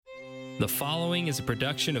The following is a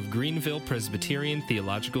production of Greenville Presbyterian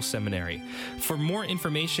Theological Seminary. For more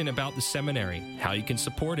information about the seminary, how you can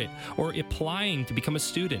support it, or applying to become a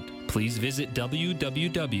student, please visit www.gpts.edu.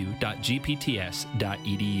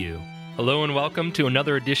 Hello and welcome to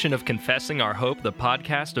another edition of Confessing Our Hope, the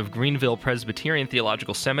podcast of Greenville Presbyterian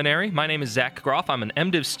Theological Seminary. My name is Zach Groff. I'm an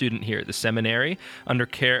MDiv student here at the seminary under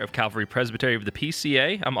care of Calvary Presbytery of the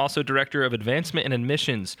PCA. I'm also Director of Advancement and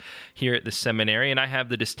Admissions here at the seminary, and I have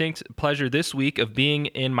the distinct pleasure this week of being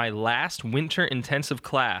in my last winter intensive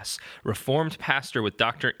class, Reformed Pastor with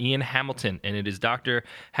Dr. Ian Hamilton, and it is Dr.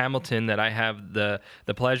 Hamilton that I have the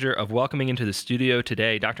pleasure of welcoming into the studio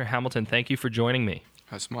today. Dr. Hamilton, thank you for joining me.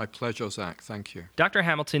 It's my pleasure, Zach. Thank you. Dr.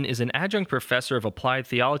 Hamilton is an adjunct professor of applied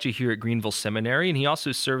theology here at Greenville Seminary, and he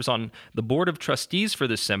also serves on the Board of Trustees for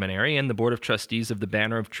the seminary and the Board of Trustees of the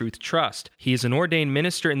Banner of Truth Trust. He is an ordained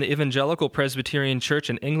minister in the Evangelical Presbyterian Church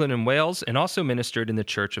in England and Wales, and also ministered in the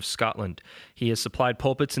Church of Scotland. He has supplied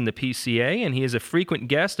pulpits in the PCA, and he is a frequent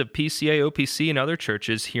guest of PCA, OPC, and other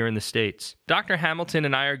churches here in the States. Dr. Hamilton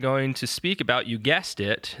and I are going to speak about, you guessed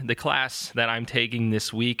it, the class that I'm taking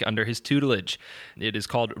this week under his tutelage. It is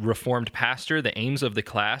called Reformed Pastor. The aims of the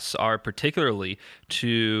class are particularly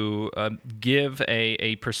to give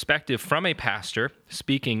a perspective from a pastor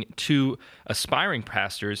speaking to aspiring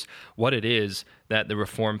pastors what it is that the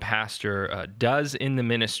Reformed pastor does in the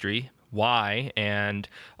ministry, why, and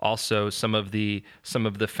also some of the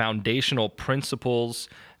foundational principles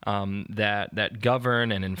that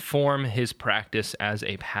govern and inform his practice as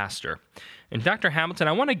a pastor. And Dr. Hamilton,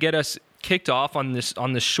 I want to get us kicked off on this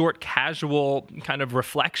short, casual kind of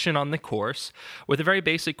reflection on the course with a very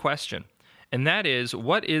basic question, and that is,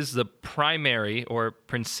 what is the primary or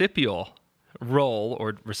principal role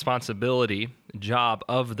or responsibility, job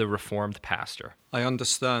of the Reformed pastor? I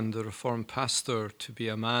understand the Reformed pastor to be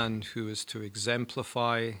a man who is to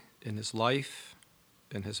exemplify in his life,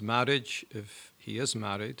 in his marriage, if he is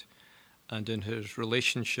married, and in his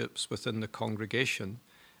relationships within the congregation,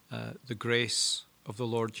 the grace of the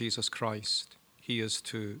Lord Jesus Christ. He is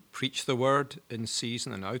to preach the word in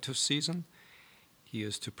season and out of season. He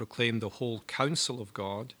is to proclaim the whole counsel of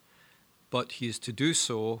God, but he is to do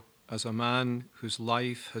so as a man whose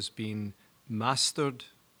life has been mastered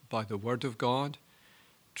by the word of God,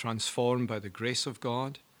 transformed by the grace of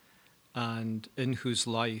God, and in whose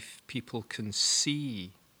life people can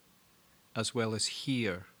see as well as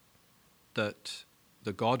hear that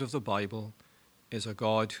the God of the Bible is a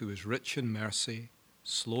God who is rich in mercy,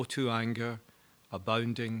 slow to anger,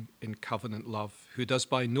 abounding in covenant love, who does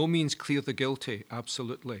by no means clear the guilty,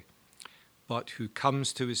 absolutely, but who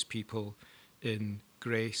comes to his people in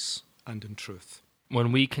grace and in truth.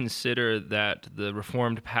 When we consider that the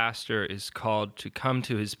Reformed pastor is called to come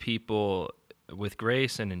to his people with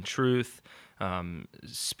grace and in truth,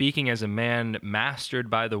 speaking as a man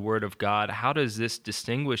mastered by the Word of God, how does this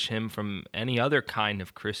distinguish him from any other kind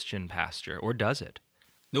of Christian pastor, or does it?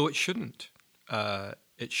 No, it shouldn't.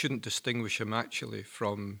 It shouldn't distinguish him actually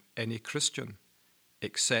from any Christian,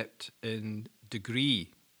 except in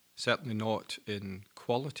degree, certainly not in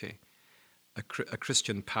quality. A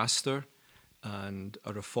Christian pastor and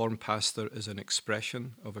a Reformed pastor is an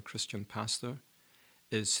expression of a Christian pastor,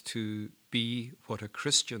 is to be what a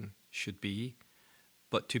Christian should be,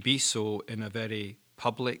 but to be so in a very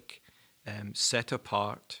public, set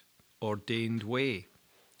apart, ordained way.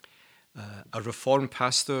 A Reformed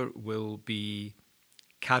pastor will be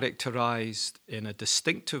characterized in a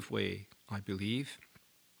distinctive way, I believe,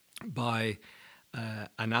 by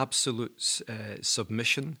an absolute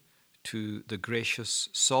submission to the gracious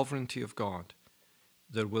sovereignty of God.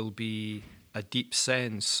 There will be a deep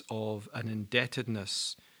sense of an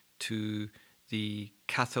indebtedness to the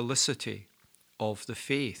Catholicity of the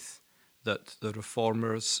faith that the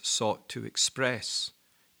Reformers sought to express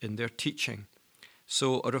in their teaching.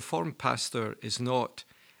 So a Reformed pastor is not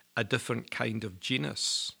a different kind of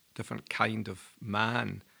genus, different kind of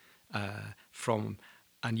man from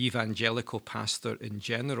an evangelical pastor in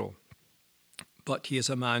general, but he is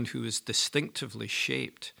a man who is distinctively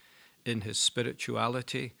shaped in his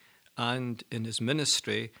spirituality and in his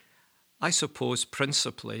ministry, I suppose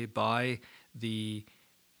principally by the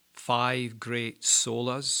 5 great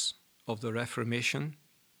solas of the Reformation,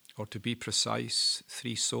 or to be precise,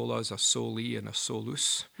 3 solas, a soli and a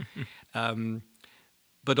solus,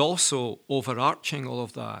 but also overarching all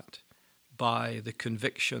of that by the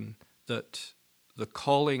conviction that the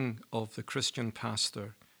calling of the Christian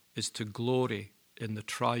pastor is to glory in the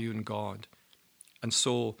triune God. And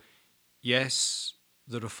so, yes,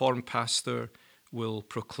 the Reformed pastor will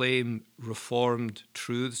proclaim Reformed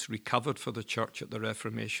truths recovered for the church at the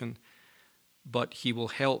Reformation, but he will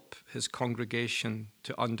help his congregation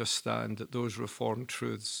to understand that those Reformed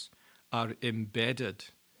truths are embedded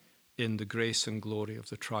in the grace and glory of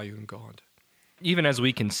the triune God. Even as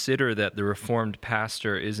we consider that the Reformed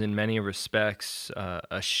pastor is in many respects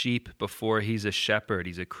a sheep before he's a shepherd,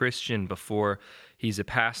 he's a Christian before he's a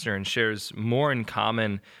pastor, and shares more in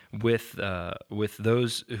common with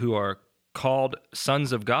those who are called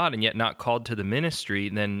sons of God and yet not called to the ministry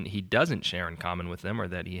than he doesn't share in common with them, or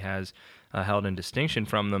that he has held in distinction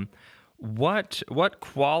from them. What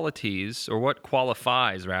qualities, or what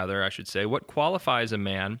qualifies, rather, I should say, what qualifies a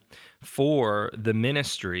man for the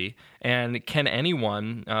ministry, and can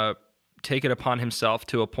anyone take it upon himself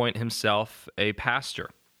to appoint himself a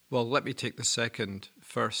pastor? Well, let me take the second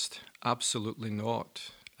first. Absolutely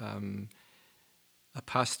not. A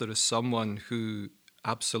pastor is someone who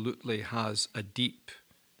absolutely has a deep,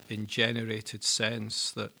 ingenerated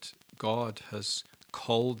sense that God has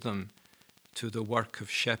called them to the work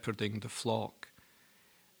of shepherding the flock.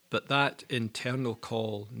 But that internal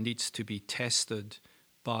call needs to be tested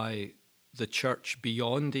by the church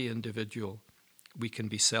beyond the individual. We can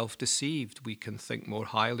be self-deceived. We can think more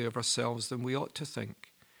highly of ourselves than we ought to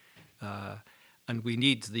think. And we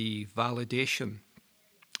need the validation,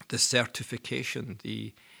 the certification,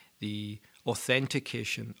 the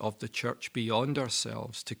authentication of the church beyond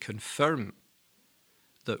ourselves to confirm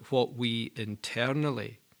that what we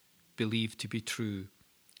internally believe to be true,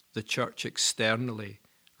 the church externally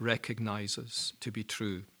recognizes to be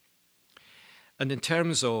true. And in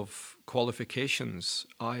terms of qualifications,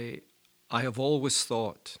 I have always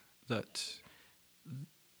thought that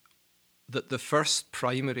the first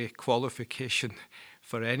primary qualification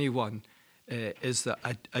for anyone is that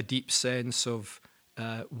a deep sense of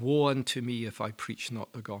woe unto me if I preach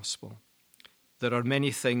not the gospel. There are many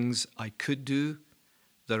things I could do.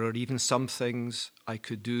 There are even some things I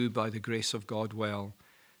could do by the grace of God well,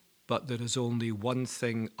 but there is only one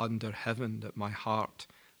thing under heaven that my heart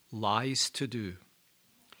lies to do.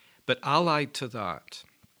 But allied to that,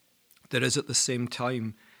 there is at the same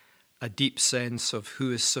time a deep sense of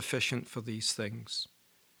who is sufficient for these things.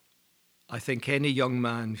 I think any young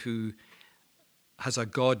man who has a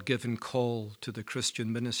God-given call to the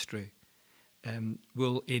Christian ministry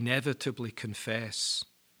will inevitably confess,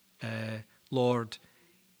 Lord,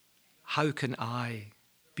 how can I,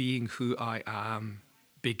 being who I am,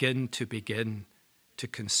 begin to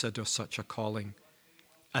consider such a calling?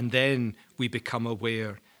 And then we become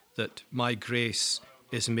aware that my grace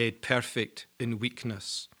is made perfect in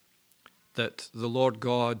weakness, that the Lord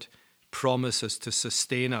God promises to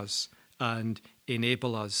sustain us and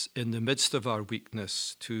enable us in the midst of our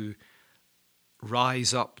weakness to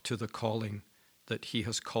rise up to the calling that he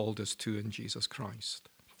has called us to in Jesus Christ.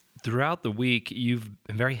 Throughout the week, you've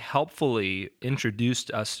very helpfully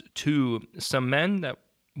introduced us to some men that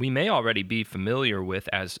we may already be familiar with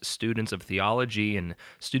as students of theology and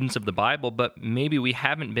students of the Bible, but maybe we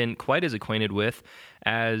haven't been quite as acquainted with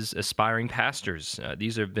as aspiring pastors.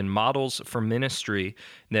 These have been models for ministry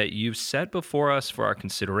that you've set before us for our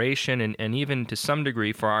consideration and even to some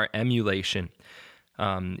degree for our emulation.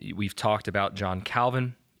 We've talked about John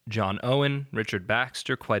Calvin, John Owen, Richard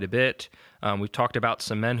Baxter quite a bit. We've talked about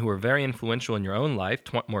some men who were very influential in your own life,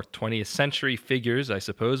 more 20th century figures, I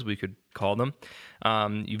suppose we could call them.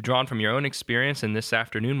 You've drawn from your own experience, and this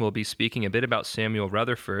afternoon we'll be speaking a bit about Samuel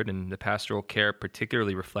Rutherford and the pastoral care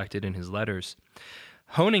particularly reflected in his letters.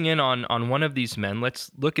 Honing in on one of these men, let's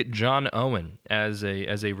look at John Owen as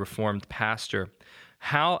a Reformed pastor.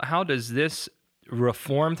 How does this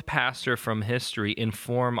Reformed pastor from history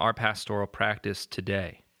inform our pastoral practice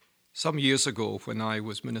today? Some years ago, when I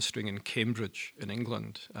was ministering in Cambridge in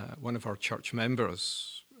England, one of our church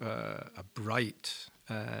members, a bright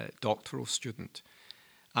doctoral student,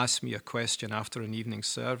 asked me a question after an evening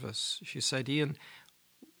service. She said, Ian,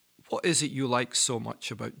 what is it you like so much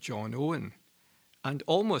about John Owen? And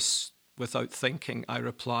almost without thinking, I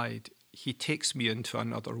replied, he takes me into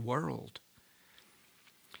another world.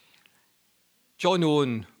 John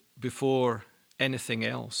Owen, before anything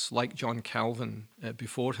else, like John Calvin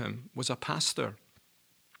before him, was a pastor.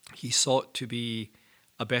 He sought to be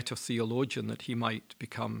a better theologian that he might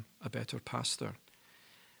become a better pastor.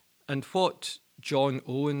 And what John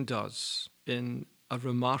Owen does in a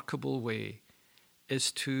remarkable way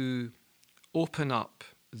is to open up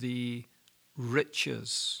the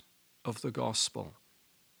riches of the gospel.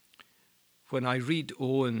 When I read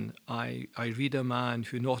Owen, I read a man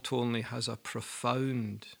who not only has a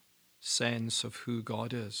profound sense of who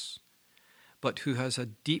God is, but who has a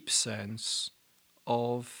deep sense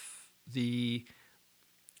of the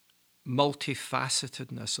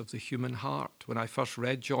multifacetedness of the human heart. When I first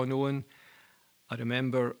read John Owen, I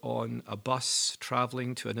remember on a bus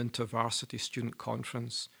travelling to an intervarsity student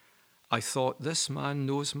conference, I thought, this man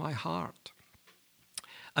knows my heart.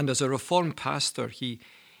 And as a Reformed pastor,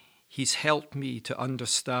 he's helped me to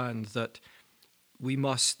understand that we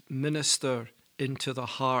must minister into the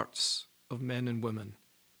hearts of men and women,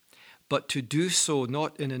 but to do so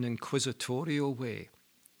not in an inquisitorial way,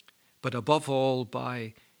 but above all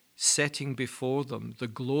by setting before them the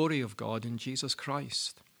glory of God in Jesus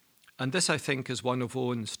Christ. And this, I think, is one of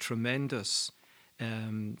Owen's tremendous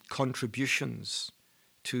contributions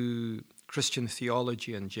to Christian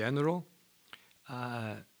theology in general,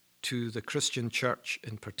 to the Christian church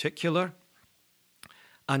in particular,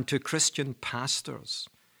 and to Christian pastors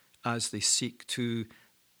as they seek to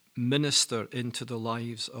minister into the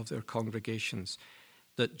lives of their congregations.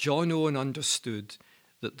 That John Owen understood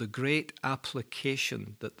that the great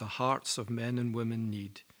application that the hearts of men and women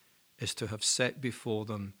need is to have set before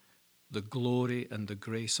them the glory and the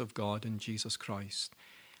grace of God in Jesus Christ.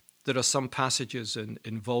 There are some passages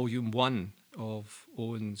in volume 1 of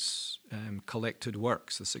Owen's collected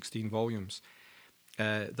works, the 16 volumes,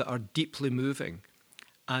 that are deeply moving.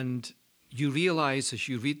 And you realize as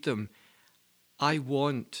you read them, I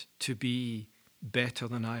want to be better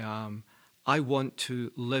than I am. I want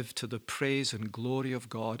to live to the praise and glory of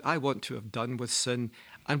God. I want to have done with sin.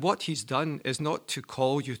 And what he's done is not to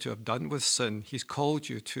call you to have done with sin. He's called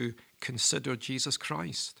you to consider Jesus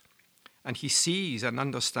Christ. And he sees and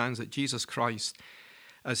understands that Jesus Christ,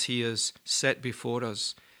 as he is set before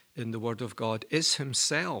us in the Word of God, is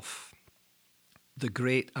himself the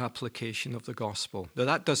great application of the gospel. Now,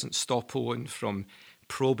 that doesn't stop Owen from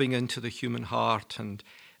probing into the human heart and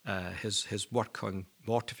his work on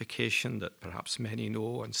mortification that perhaps many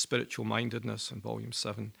know, and spiritual mindedness in volume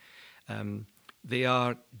 7. They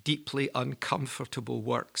are deeply uncomfortable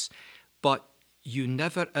works, but you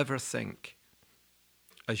never ever think,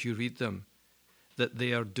 as you read them, that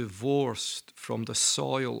they are divorced from the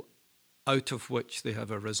soil out of which they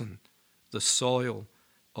have arisen, the soil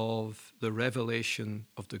of the revelation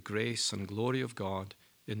of the grace and glory of God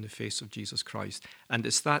in the face of Jesus Christ. And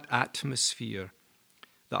it's that atmosphere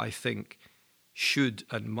that I think should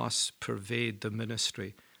and must pervade the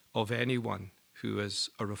ministry of anyone who is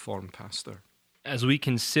a Reformed pastor. As we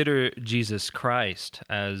consider Jesus Christ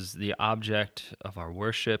as the object of our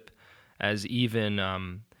worship, as even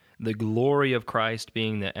the glory of Christ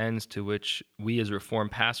being the ends to which we as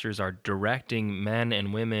Reformed pastors are directing men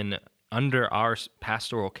and women under our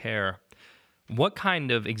pastoral care, what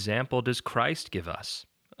kind of example does Christ give us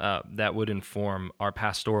that would inform our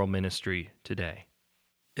pastoral ministry today?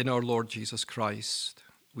 In our Lord Jesus Christ,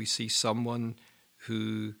 we see someone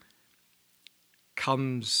who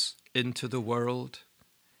comes into the world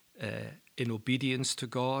in obedience to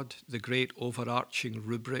God. The great overarching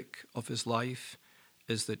rubric of his life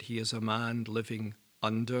is that he is a man living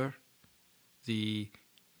under the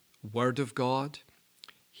Word of God.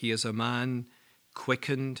 He is a man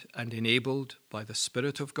quickened and enabled by the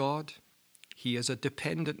Spirit of God. He is a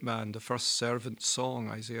dependent man. The first servant song,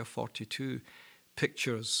 Isaiah 42,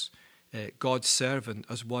 pictures God's servant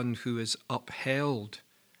as one who is upheld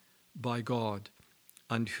by God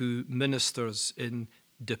and who ministers in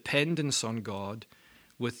dependence on God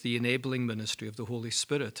with the enabling ministry of the Holy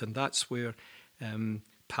Spirit. And that's where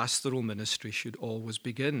pastoral ministry should always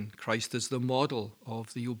begin. Christ is the model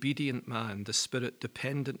of the obedient man, the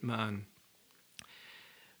Spirit-dependent man.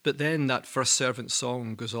 But then that first servant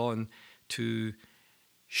song goes on to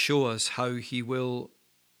show us how he will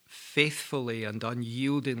faithfully and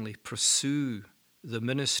unyieldingly pursue the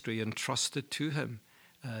ministry entrusted to him.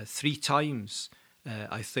 3 times,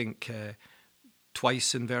 I think,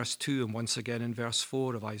 twice in verse 2 and once again in verse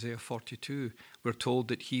 4 of Isaiah 42, we're told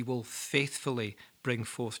that he will faithfully bring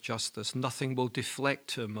forth justice. Nothing will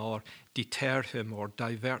deflect him or deter him or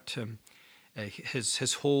divert him.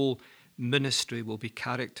 His whole ministry will be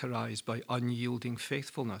characterized by unyielding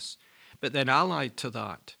faithfulness. But then allied to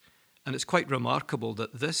that, and it's quite remarkable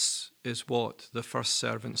that this is what the first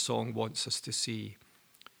servant song wants us to see,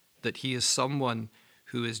 that he is someone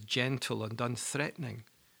who is gentle and unthreatening,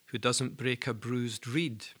 who doesn't break a bruised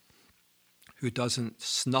reed, who doesn't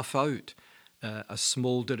snuff out a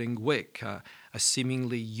smouldering wick, a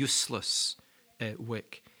seemingly useless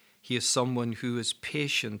wick. He is someone who is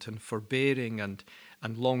patient and forbearing and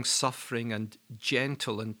long-suffering and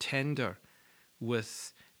gentle and tender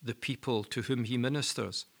with the people to whom he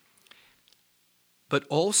ministers. But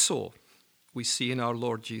also, we see in our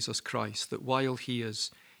Lord Jesus Christ that while he is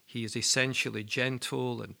essentially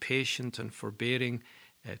gentle and patient and forbearing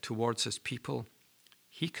towards his people,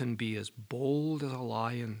 he can be as bold as a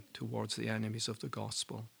lion towards the enemies of the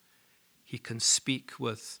gospel. he can speak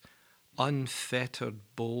with unfettered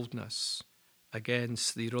boldness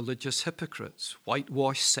against the religious hypocrites,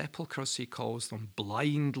 whitewashed sepulchres, he calls them,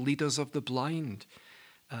 blind leaders of the blind.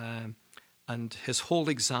 And his whole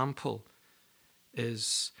example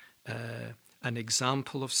is an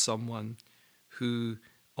example of someone who,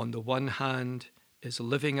 on the one hand, is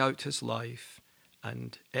living out his life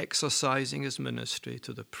and exercising his ministry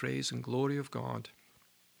to the praise and glory of God,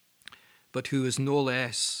 but who is no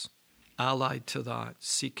less allied to that,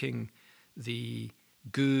 seeking the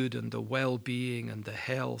good and the well-being and the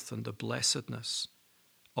health and the blessedness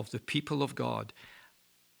of the people of God,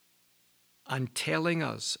 and telling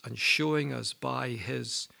us and showing us by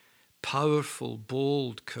his powerful,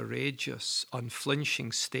 bold, courageous,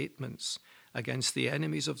 unflinching statements against the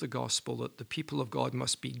enemies of the gospel that the people of God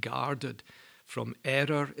must be guarded from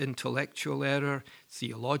error, intellectual error,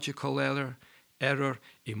 theological error,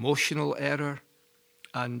 emotional error.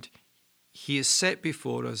 And he is set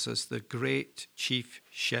before us as the great chief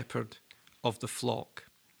shepherd of the flock.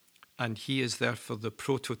 And he is therefore the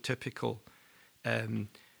prototypical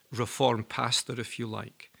Reformed pastor, if you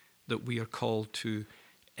like, that we are called to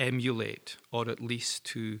emulate, or at least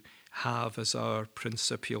to have as our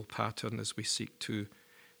principal pattern as we seek to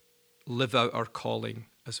live out our calling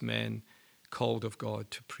as men called of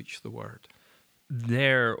God to preach the word.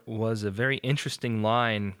 There was a very interesting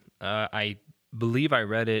line. I believe I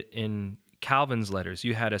read it in Calvin's letters.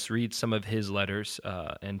 You had us read some of his letters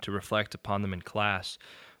and to reflect upon them in class,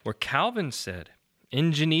 where Calvin said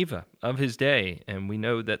in Geneva of his day, and we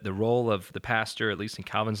know that the role of the pastor, at least in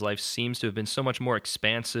Calvin's life, seems to have been so much more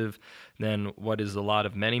expansive than what is a lot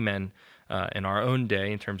of many men in our own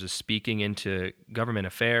day in terms of speaking into government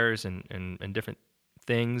affairs and different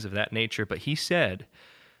things of that nature. But he said,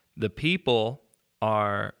 the people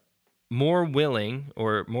are more willing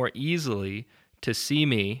or more easily to see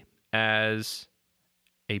me as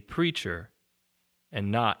a preacher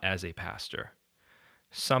and not as a pastor.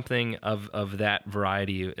 Something of that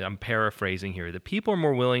variety. I'm paraphrasing here. The people are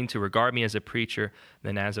more willing to regard me as a preacher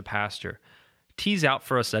than as a pastor. Tease out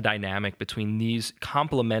for us a dynamic between these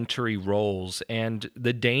complementary roles and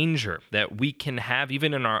the danger that we can have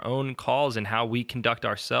even in our own calls and how we conduct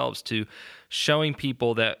ourselves to showing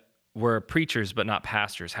people that we're preachers but not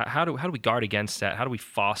pastors. How do we guard against that? How do we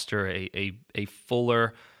foster a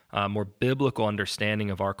fuller, more biblical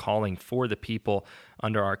understanding of our calling for the people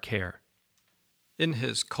under our care? In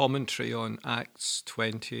his commentary on Acts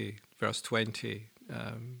 20, verse 20,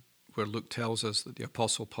 where Luke tells us that the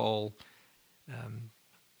Apostle Paul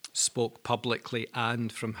spoke publicly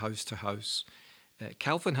and from house to house,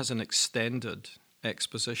 Calvin has an extended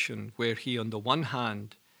exposition where he, on the one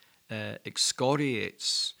hand,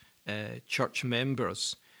 excoriates church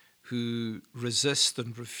members who resist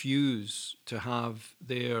and refuse to have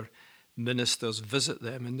their ministers visit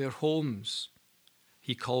them in their homes.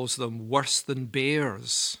 He calls them worse than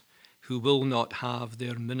bears who will not have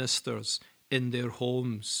their ministers in their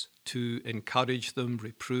homes to encourage them,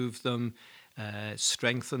 reprove them,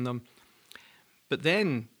 strengthen them. But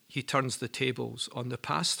then he turns the tables on the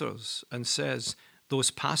pastors and says those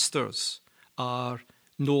pastors are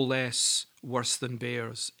no less worse than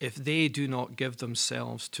bears if they do not give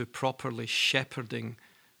themselves to properly shepherding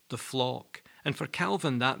the flock. And for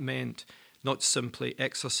Calvin, that meant not simply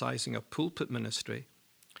exercising a pulpit ministry,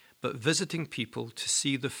 but visiting people to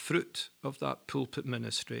see the fruit of that pulpit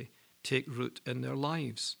ministry take root in their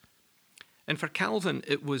lives. And for Calvin,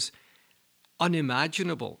 it was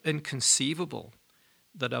unimaginable, inconceivable,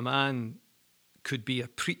 that a man could be a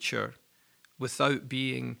preacher without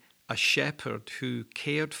being a shepherd who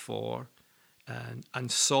cared for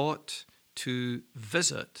and sought to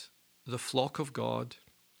visit the flock of God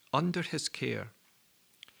under his care.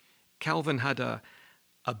 Calvin had a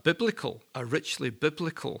richly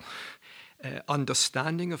biblical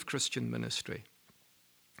understanding of Christian ministry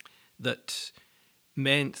that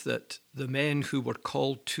meant that the men who were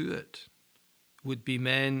called to it would be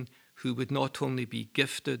men who would not only be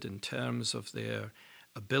gifted in terms of their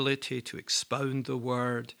ability to expound the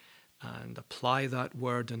word and apply that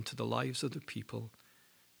word into the lives of the people,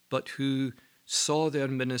 but who saw their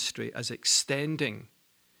ministry as extending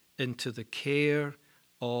into the care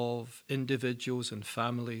of individuals and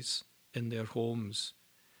families in their homes.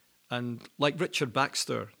 And like Richard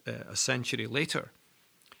Baxter a century later,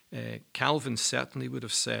 Calvin certainly would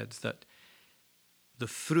have said that the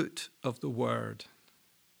fruit of the word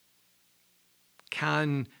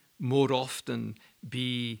can more often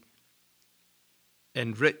be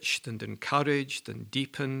enriched and encouraged and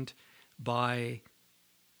deepened by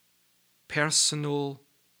personal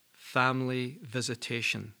family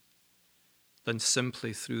visitation than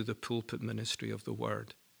simply through the pulpit ministry of the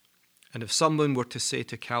word. And if someone were to say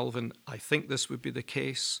to Calvin, I think this would be the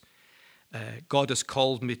case, God has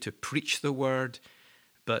called me to preach the word,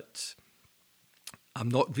 but I'm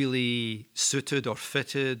not really suited or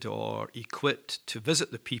fitted or equipped to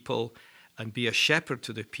visit the people and be a shepherd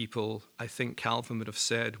to the people, I think Calvin would have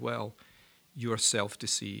said, well, you are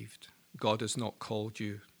self-deceived. God has not called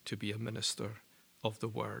you to be a minister of the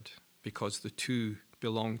word, because the two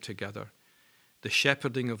belong together. The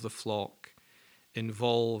shepherding of the flock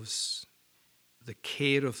involves the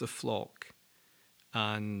care of the flock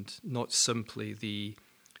and not simply the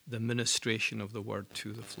ministration of the word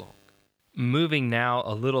to the flock. Moving now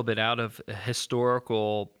a little bit out of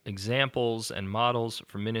historical examples and models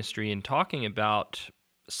for ministry and talking about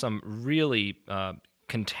some really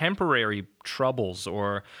contemporary troubles,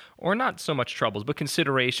 or not so much troubles, but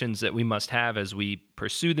considerations that we must have as we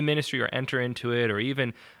pursue the ministry or enter into it or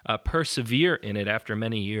even persevere in it after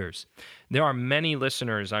many years. There are many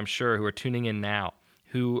listeners, I'm sure, who are tuning in now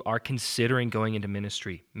who are considering going into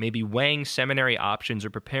ministry, maybe weighing seminary options or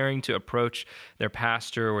preparing to approach their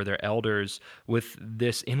pastor or their elders with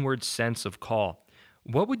this inward sense of call.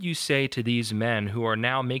 What would you say to these men who are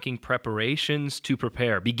now making preparations to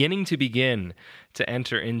prepare, begin to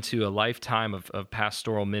enter into a lifetime of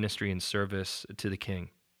pastoral ministry and service to the King?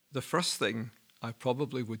 The first thing I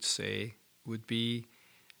probably would say would be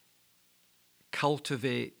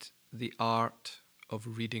cultivate the art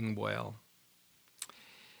of reading well.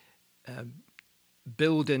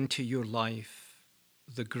 Build into your life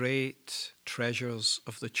the great treasures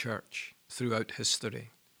of the church throughout history.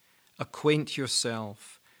 Acquaint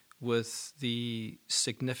yourself with the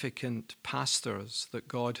significant pastors that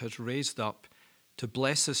God has raised up to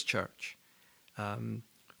bless his church,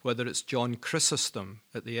 whether it's John Chrysostom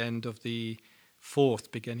at the end of the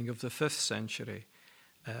 4th, beginning of the 5th century,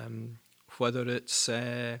 whether it's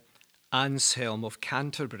Anselm of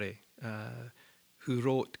Canterbury, who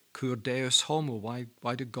wrote Cur Deus Homo,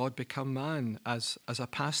 why did God become man, as a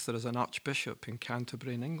pastor, as an archbishop in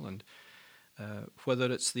Canterbury in England.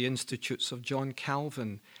 Whether it's the Institutes of John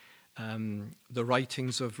Calvin, the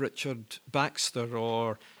writings of Richard Baxter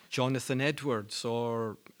or Jonathan Edwards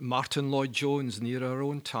or Martin Lloyd-Jones near our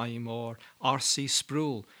own time, or R.C.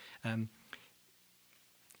 Sproul.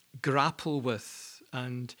 Grapple with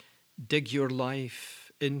and dig your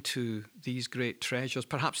life into these great treasures.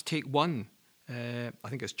 Perhaps take one. I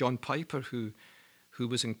think it's John Piper who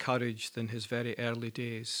was encouraged in his very early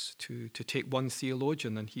days to take one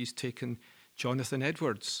theologian, and he's taken Jonathan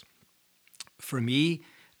Edwards. For me,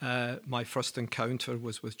 my first encounter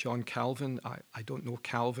was with John Calvin. I don't know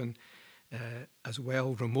Calvin as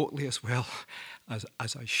well, remotely as well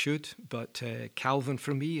as I should, but Calvin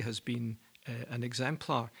for me has been an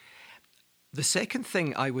exemplar. The second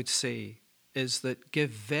thing I would say is that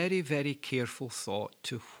give very, very careful thought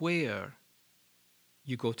to where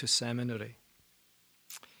you go to seminary.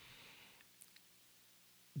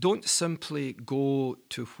 Don't simply go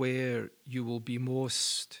to where you will be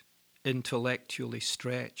most intellectually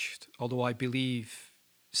stretched, although I believe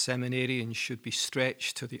seminarians should be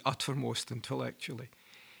stretched to the uttermost intellectually.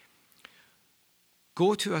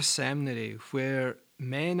 Go to a seminary where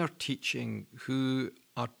men are teaching who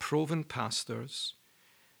are proven pastors,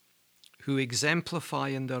 who exemplify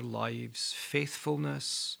in their lives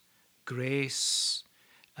faithfulness, grace,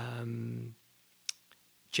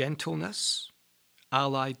 gentleness,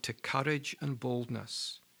 allied to courage and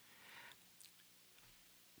boldness.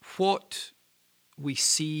 What we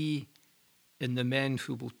see in the men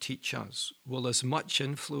who will teach us will as much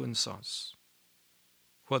influence us,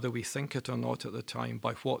 whether we think it or not at the time,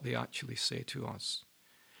 by what they actually say to us.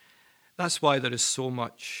 That's why there is so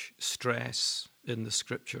much stress in the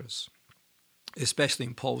scriptures, especially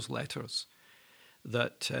in Paul's letters,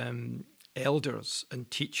 that elders and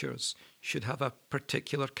teachers should have a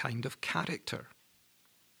particular kind of character.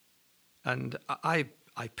 And I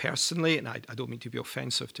personally, and I don't mean to be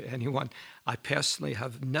offensive to anyone, I personally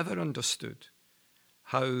have never understood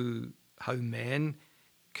how men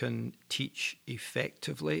can teach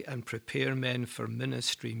effectively and prepare men for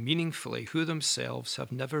ministry meaningfully who themselves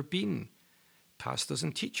have never been pastors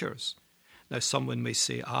and teachers. Now, someone may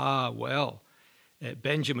say,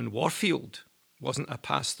 Benjamin Warfield wasn't a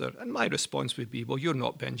pastor. And my response would be, well, you're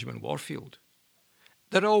not Benjamin Warfield.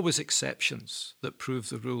 There are always exceptions that prove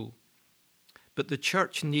the rule. But the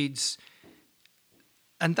church needs,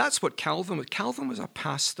 and that's what Calvin was. Calvin was a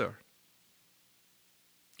pastor.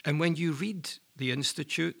 And when you read the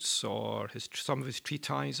Institutes or some of his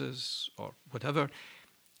treatises or whatever,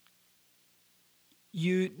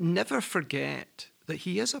 you never forget that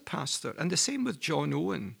he is a pastor. And the same with John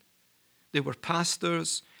Owen. They were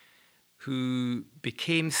pastors who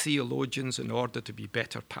became theologians in order to be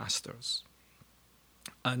better pastors.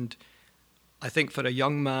 And I think for a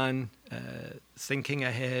young man thinking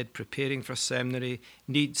ahead, preparing for seminary,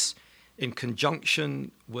 needs, in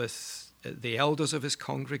conjunction with the elders of his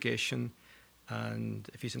congregation, and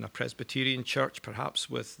if he's in a Presbyterian church, perhaps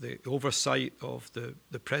with the oversight of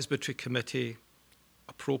the Presbytery Committee,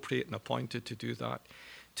 appropriate and appointed to do that,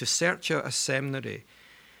 to search out a seminary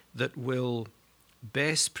that will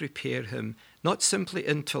best prepare him, not simply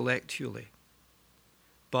intellectually,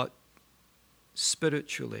 but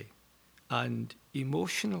spiritually and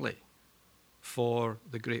emotionally for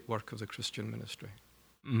the great work of the Christian ministry.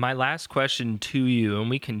 My last question to you, and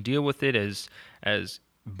we can deal with it as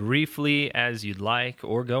briefly as you'd like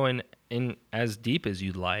or go in as deep as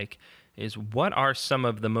you'd like, is what are some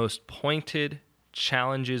of the most pointed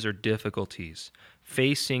challenges or difficulties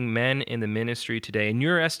facing men in the ministry today, in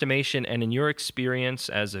your estimation and in your experience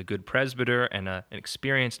as a good presbyter and an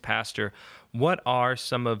experienced pastor? What are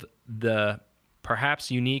some of the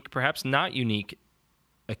perhaps unique, perhaps not unique,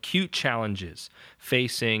 acute challenges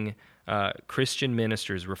facing Christian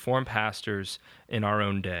ministers, Reformed pastors in our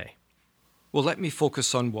own day? Well, let me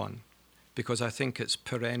focus on one, because I think it's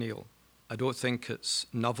perennial. I don't think it's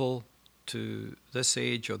novel to this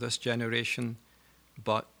age or this generation,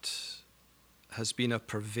 but has been a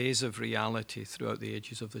pervasive reality throughout the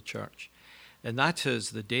ages of the church. And that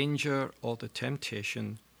is the danger or the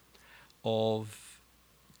temptation of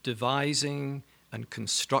devising and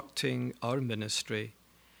constructing our ministry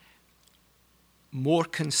more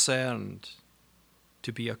concerned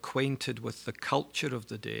to be acquainted with the culture of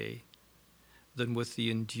the day than with the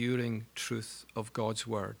enduring truth of God's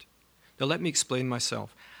word. Now, let me explain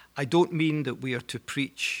myself. I don't mean that we are to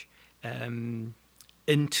preach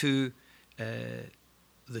into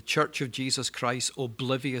the Church of Jesus Christ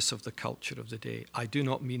oblivious of the culture of the day. I do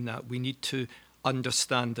not mean that. We need to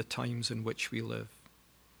understand the times in which we live.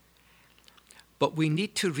 But we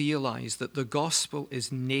need to realize that the gospel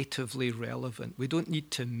is natively relevant. We don't need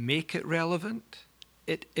to make it relevant.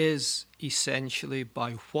 It is essentially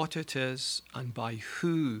by what it is and by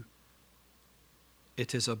who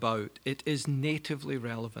it is about. It is natively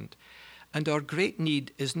relevant. And our great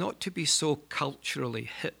need is not to be so culturally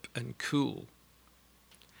hip and cool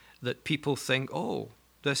that people think, oh,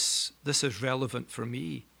 this is relevant for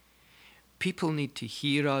me. People need to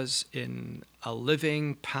hear us in a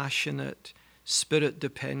living, passionate,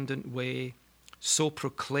 spirit-dependent way, so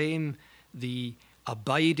proclaim the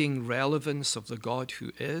abiding relevance of the God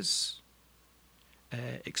who is,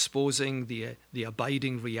 exposing the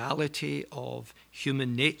abiding reality of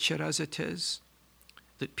human nature as it is,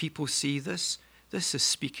 that people see this is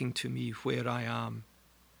speaking to me where I am,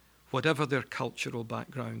 whatever their cultural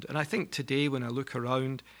background. And I think today when I look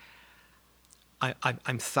around,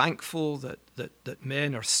 I'm thankful that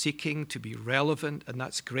men are seeking to be relevant, and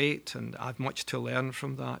that's great, and I have much to learn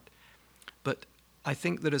from that. But I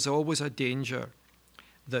think there is always a danger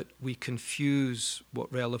that we confuse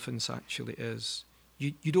what relevance actually is.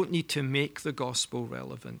 You don't need to make the gospel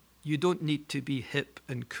relevant. You don't need to be hip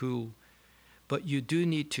and cool. But you do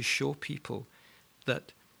need to show people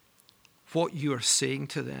that what you are saying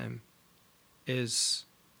to them is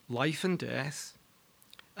life and death,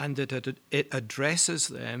 and that it addresses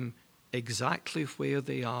them exactly where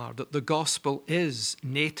they are, that the gospel is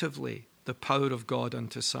natively the power of God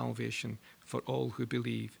unto salvation for all who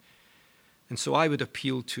believe. And so I would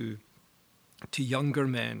appeal to younger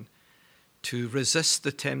men to resist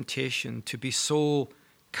the temptation to be so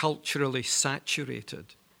culturally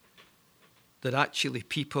saturated that actually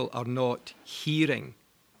people are not hearing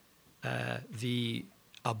the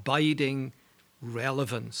abiding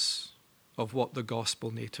relevance of what the gospel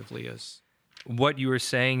natively is. What you were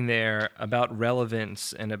saying there about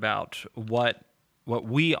relevance and about what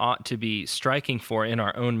we ought to be striking for in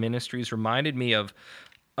our own ministries reminded me of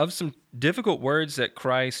some difficult words that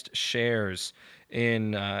Christ shares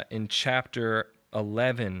in chapter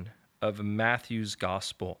 11 of Matthew's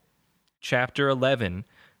Gospel. Chapter 11,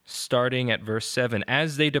 starting at verse 7.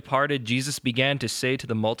 As they departed, Jesus began to say to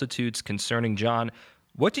the multitudes concerning John,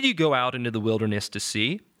 "What did you go out into the wilderness to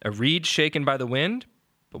see? A reed shaken by the wind?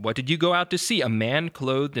 But what did you go out to see? A man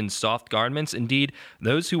clothed in soft garments? Indeed,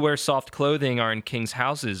 those who wear soft clothing are in kings'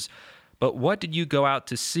 houses. But what did you go out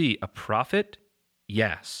to see? A prophet?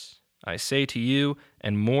 Yes, I say to you,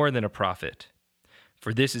 and more than a prophet.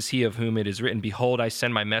 For this is he of whom it is written, Behold, I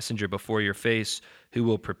send my messenger before your face, who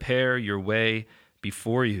will prepare your way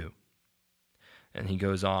before you." And he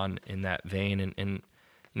goes on in that vein. And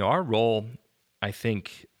our role, I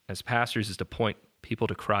think, as pastors is to point people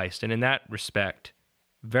to Christ. And in that respect,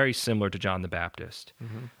 very similar to John the Baptist,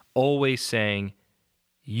 always saying,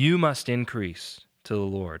 you must increase to the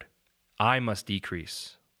Lord. I must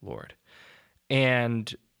decrease, Lord.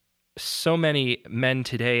 And so many men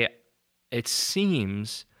today, it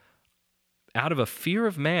seems, out of a fear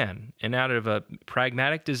of man and out of a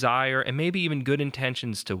pragmatic desire and maybe even good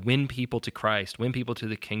intentions to win people to Christ, win people to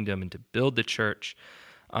the kingdom, and to build the church,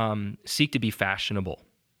 seek to be fashionable,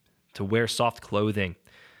 to wear soft clothing,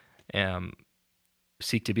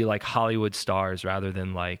 seek to be like Hollywood stars rather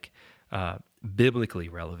than like biblically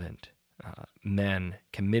relevant men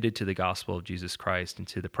committed to the gospel of Jesus Christ and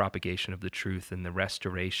to the propagation of the truth and the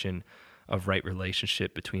restoration of right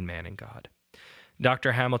relationship between man and God.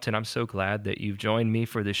 Dr. Hamilton, I'm so glad that you've joined me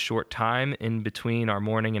for this short time in between our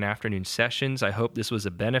morning and afternoon sessions. I hope this was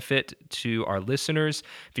a benefit to our listeners.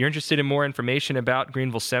 If you're interested in more information about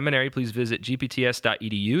Greenville Seminary, please visit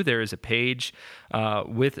gpts.edu. There is a page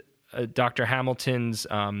with Dr. Hamilton's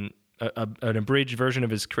an abridged version of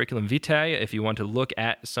his curriculum vitae if you want to look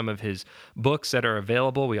at some of his books that are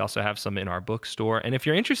available. We also have some in our bookstore. And if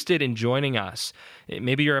you're interested in joining us,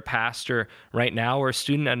 maybe you're a pastor right now or a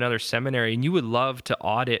student at another seminary, and you would love to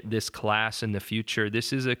audit this class in the future.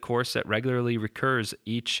 This is a course that regularly recurs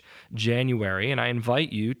each January, and I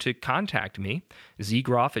invite you to contact me,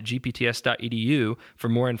 zgroff@gpts.edu, for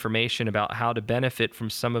more information about how to benefit from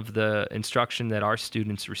some of the instruction that our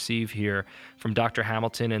students receive here from Dr.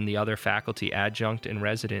 Hamilton and the other faculty, adjunct and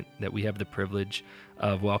resident, that we have the privilege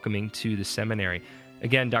of welcoming to the seminary.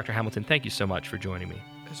 Again, Dr. Hamilton, thank you so much for joining me.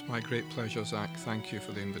 It's my great pleasure, Zach. Thank you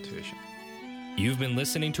for the invitation. You've been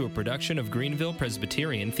listening to a production of Greenville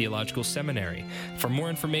Presbyterian Theological Seminary. For more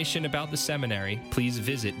information about the seminary, please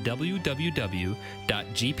visit www.gpts.edu.